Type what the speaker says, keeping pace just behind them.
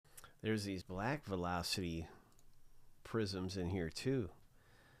There's these black velocity prisms in here too.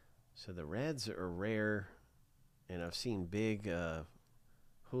 So the reds are rare, and I've seen big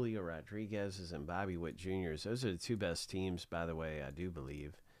Julio Rodriguez's and Bobby Witt Jr.'s. Those are the two best teams, by the way, I do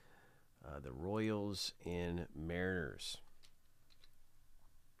believe. The Royals and Mariners.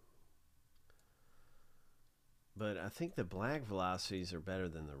 But I think the black velocities are better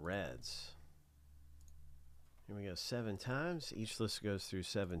than the reds. Here we go, 7 times. Each list goes through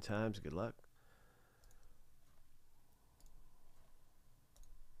 7 times. Good luck.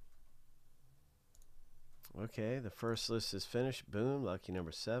 Okay, the first list is finished. Boom, lucky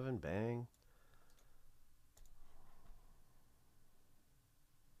number 7. Bang.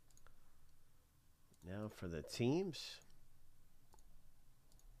 Now for the teams.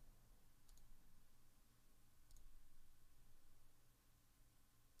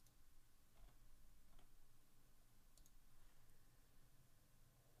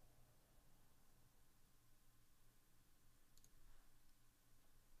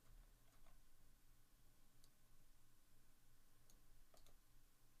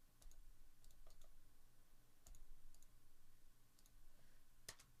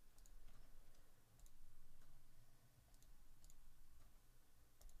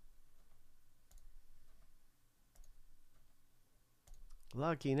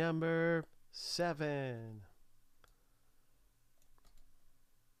 Lucky number 7.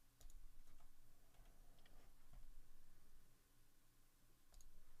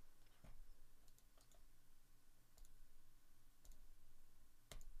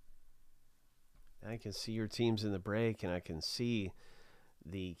 I can see your teams in the break, and I can see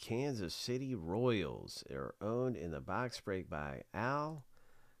the Kansas City Royals. They're owned in the box break by Al.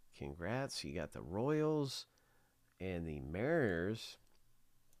 Congrats. You got the Royals and the Mariners.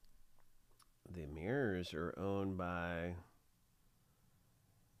 The Mariners are owned by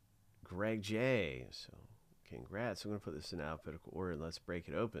Greg J. So congrats. I'm going to put this in alphabetical order and let's break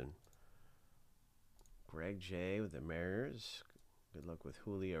it open. Greg J with the Mariners. Good luck with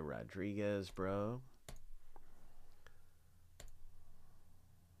Julio Rodriguez, bro.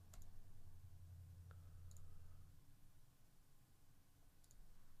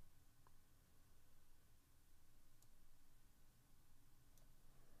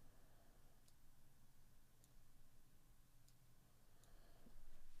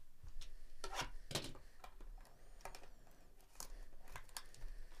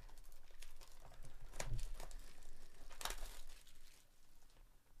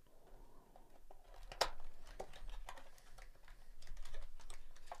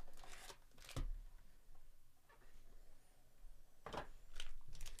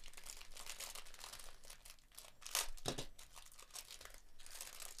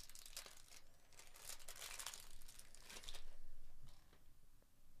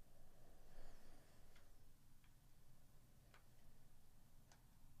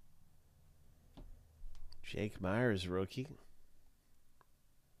 Jake Myers, rookie.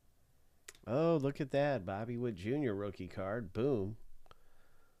 Oh, look at that. Bobby Witt Jr. rookie card. Boom.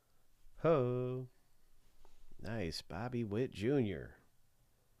 Ho. Nice. Bobby Witt Jr.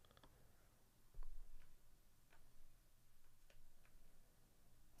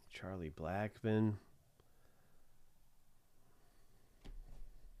 Charlie Blackmon.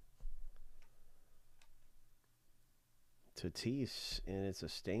 Tatis, and it's a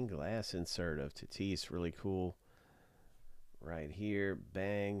stained glass insert of Tatis. Really cool. Right here,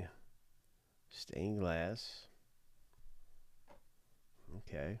 bang. Stained glass.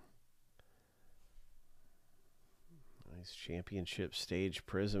 Okay. Nice championship stage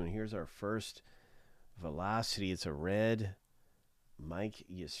prism. And here's our first velocity. It's a red. Mike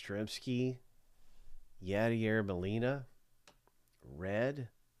Yastrzemski. Yadier Molina. Red.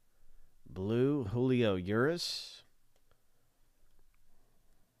 Blue. Julio Urias.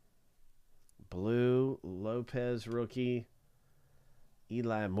 Blue, Lopez rookie.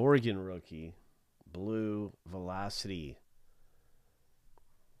 Eli Morgan rookie. Blue, Velocity.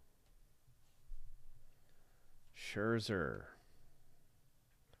 Scherzer.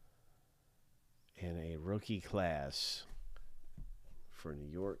 And a rookie class for New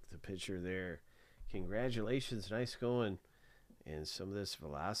York, the pitcher there. Congratulations, nice going. And some of this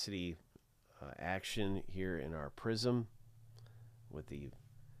Velocity action here in our Prizm with the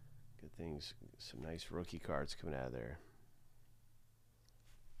good things, some nice rookie cards coming out of there.